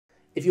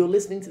If you're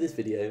listening to this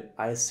video,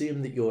 I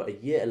assume that you're a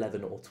Year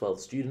 11 or 12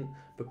 student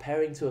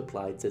preparing to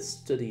apply to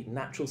study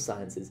natural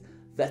sciences,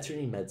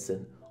 veterinary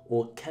medicine,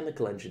 or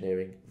chemical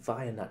engineering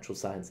via natural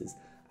sciences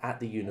at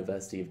the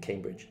University of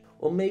Cambridge.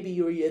 Or maybe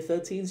you're a Year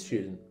 13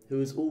 student who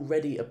has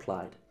already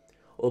applied.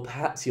 Or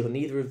perhaps you're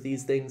neither of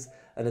these things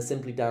and are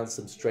simply down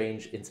some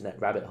strange internet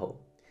rabbit hole.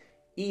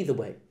 Either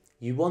way,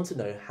 you want to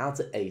know how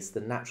to ace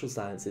the Natural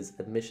Sciences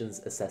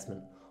Admissions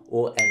Assessment,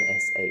 or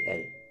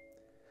NSAA.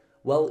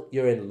 Well,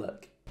 you're in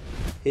luck.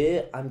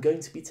 Here, I'm going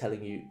to be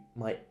telling you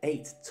my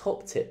 8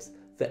 top tips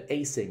for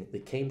acing the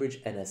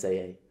Cambridge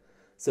NSAA.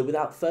 So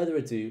without further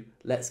ado,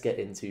 let's get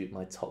into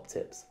my top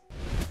tips.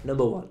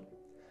 Number 1.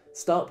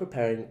 Start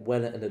preparing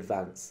well in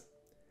advance.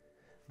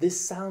 This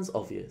sounds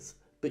obvious,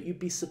 but you'd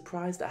be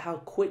surprised at how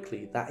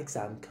quickly that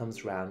exam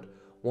comes round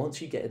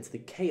once you get into the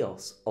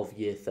chaos of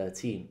Year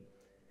 13.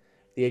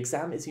 The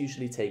exam is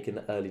usually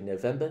taken early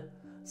November,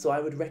 so I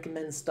would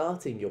recommend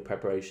starting your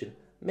preparation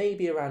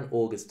maybe around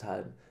August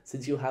time,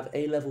 since you'll have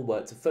A-level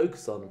work to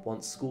focus on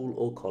once school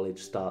or college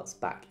starts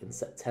back in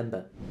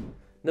September.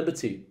 Number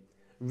 2.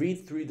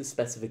 Read through the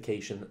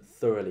specification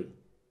thoroughly.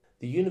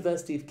 The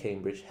University of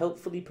Cambridge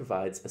helpfully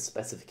provides a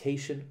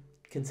specification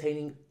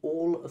containing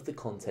all of the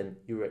content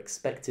you are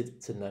expected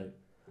to know,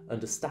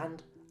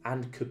 understand,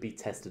 and could be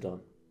tested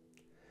on.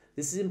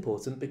 This is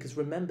important because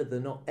remember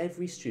that not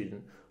every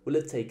student will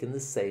have taken the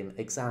same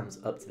exams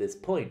up to this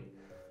point.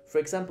 For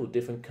example,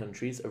 different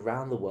countries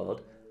around the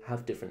world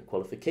have different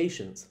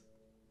qualifications.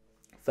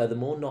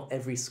 Furthermore, not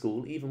every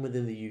school, even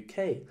within the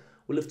UK,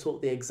 will have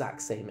taught the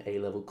exact same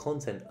A-level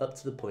content up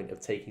to the point of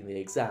taking the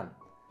exam.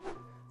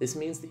 This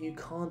means that you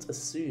can't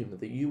assume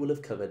that you will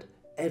have covered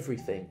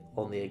everything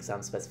on the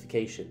exam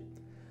specification.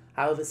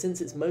 However, since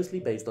it's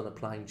mostly based on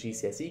applying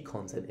GCSE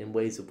content in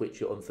ways of which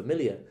you're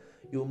unfamiliar,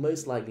 you'll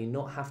most likely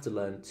not have to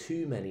learn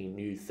too many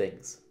new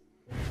things.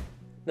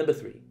 Number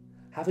 3.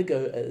 Have a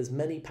go at as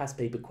many past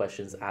paper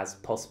questions as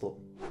possible.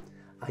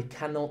 I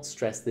cannot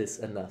stress this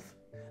enough.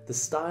 The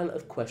style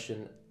of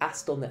question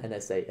asked on the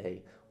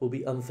NSAA will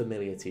be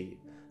unfamiliar to you,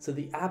 so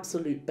the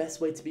absolute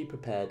best way to be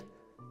prepared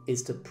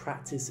is to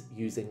practice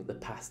using the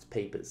past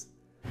papers.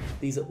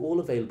 These are all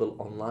available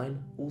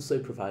online, also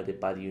provided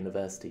by the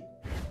university.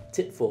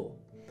 Tip 4.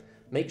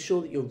 Make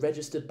sure that you're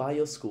registered by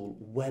your school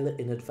well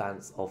in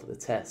advance of the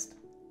test.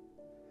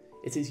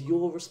 It is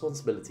your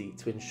responsibility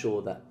to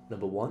ensure that,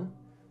 number 1,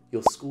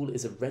 your school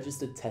is a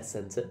registered test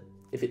centre.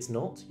 If it's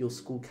not, your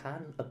school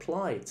can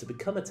apply to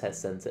become a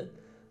test centre.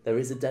 There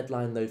is a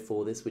deadline though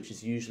for this, which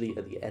is usually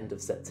at the end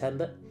of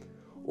September,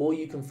 or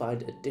you can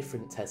find a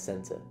different test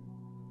centre.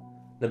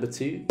 Number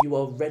 2, you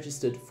are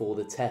registered for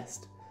the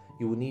test.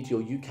 You will need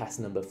your UCAS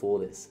number for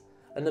this.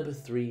 And number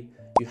 3,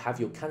 you have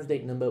your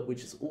candidate number,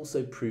 which is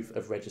also proof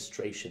of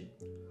registration.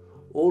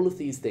 All of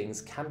these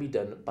things can be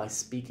done by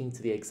speaking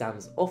to the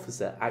exams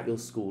officer at your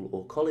school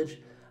or college,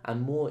 and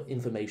more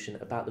information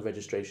about the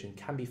registration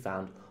can be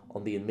found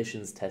on the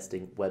admissions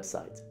testing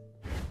website.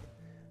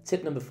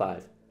 Tip number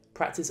 5,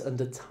 practice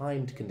under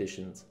timed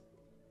conditions.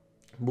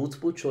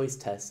 Multiple choice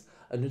tests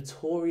are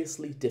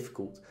notoriously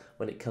difficult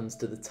when it comes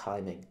to the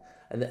timing,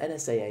 and the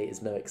NSAA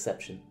is no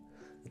exception.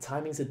 The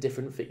timings are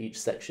different for each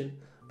section,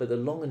 but the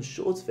long and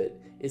short of it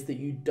is that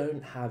you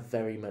don't have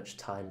very much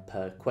time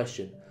per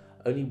question,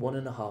 only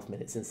 1.5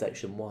 minutes in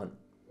section 1.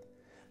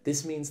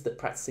 This means that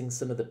practicing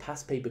some of the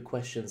past paper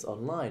questions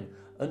online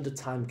under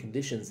time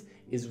conditions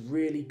is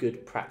really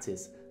good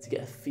practice to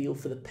get a feel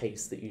for the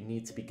pace that you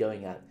need to be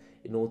going at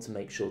in order to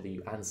make sure that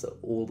you answer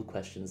all the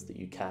questions that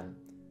you can.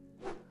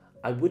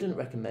 I wouldn't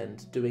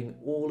recommend doing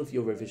all of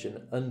your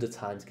revision under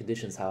timed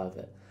conditions,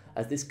 however,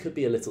 as this could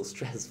be a little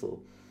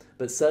stressful,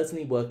 but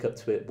certainly work up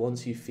to it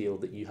once you feel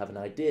that you have an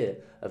idea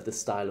of the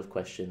style of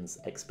questions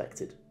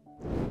expected.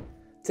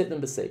 Tip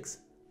number 6,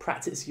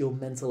 practice your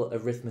mental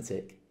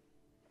arithmetic.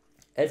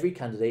 Every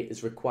candidate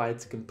is required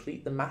to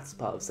complete the maths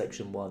part of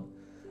section 1,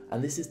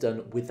 and this is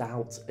done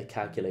without a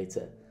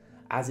calculator,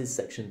 as is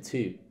section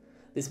 2.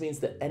 This means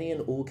that any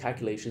and all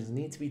calculations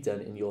need to be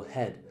done in your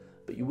head,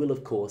 but you will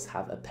of course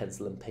have a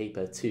pencil and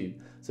paper too,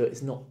 so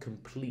it's not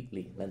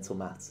completely mental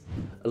maths.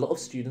 A lot of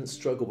students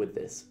struggle with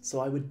this, so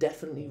I would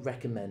definitely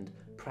recommend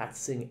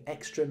practicing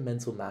extra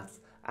mental maths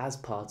as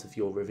part of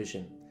your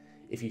revision,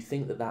 if you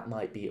think that that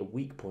might be a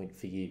weak point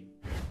for you.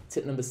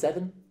 Tip number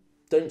 7,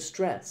 don't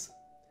stress.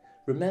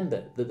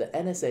 Remember that the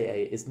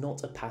NSAA is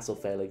not a pass or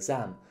fail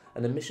exam,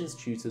 and admissions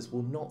tutors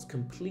will not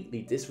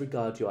completely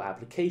disregard your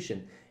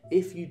application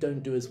if you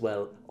don't do as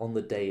well on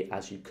the day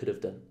as you could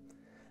have done.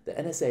 The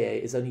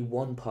NSAA is only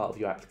one part of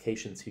your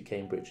application to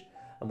Cambridge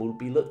and will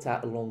be looked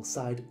at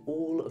alongside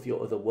all of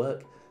your other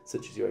work,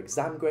 such as your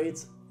exam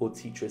grades or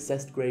teacher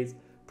assessed grades,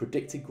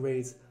 predicted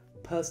grades,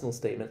 personal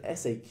statement,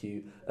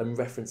 SAQ, and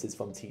references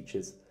from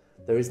teachers.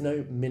 There is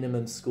no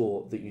minimum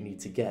score that you need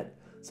to get,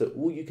 so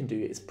all you can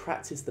do is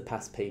practice the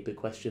past paper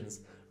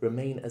questions,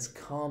 remain as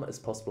calm as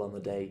possible on the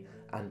day,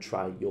 and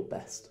try your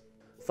best.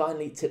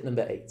 Finally, tip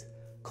number 8,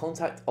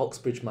 contact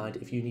Oxbridge Mind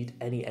if you need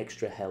any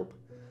extra help.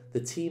 The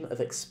team of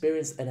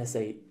experienced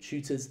NSA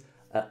tutors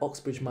at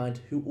Oxbridge Mind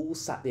who all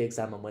sat the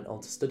exam and went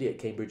on to study at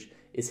Cambridge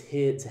is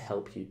here to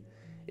help you.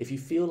 If you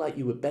feel like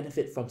you would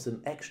benefit from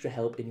some extra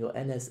help in your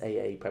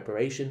NSAA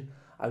preparation,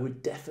 I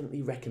would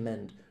definitely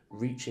recommend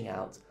reaching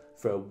out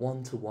for a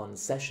one-to-one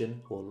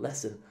session or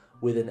lesson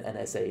with an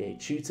NSAA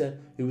tutor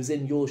who was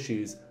in your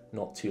shoes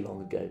not too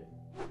long ago.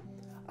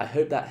 I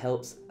hope that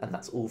helps, and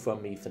that's all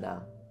from me for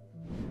now.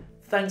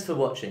 Thanks for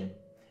watching.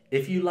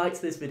 If you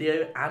liked this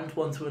video and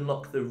want to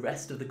unlock the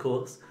rest of the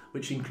course,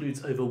 which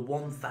includes over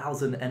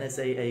 1,000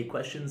 NSAA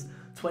questions,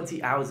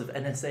 20 hours of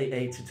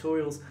NSAA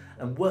tutorials,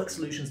 and work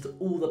solutions to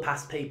all the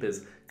past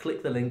papers,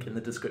 click the link in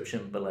the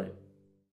description below.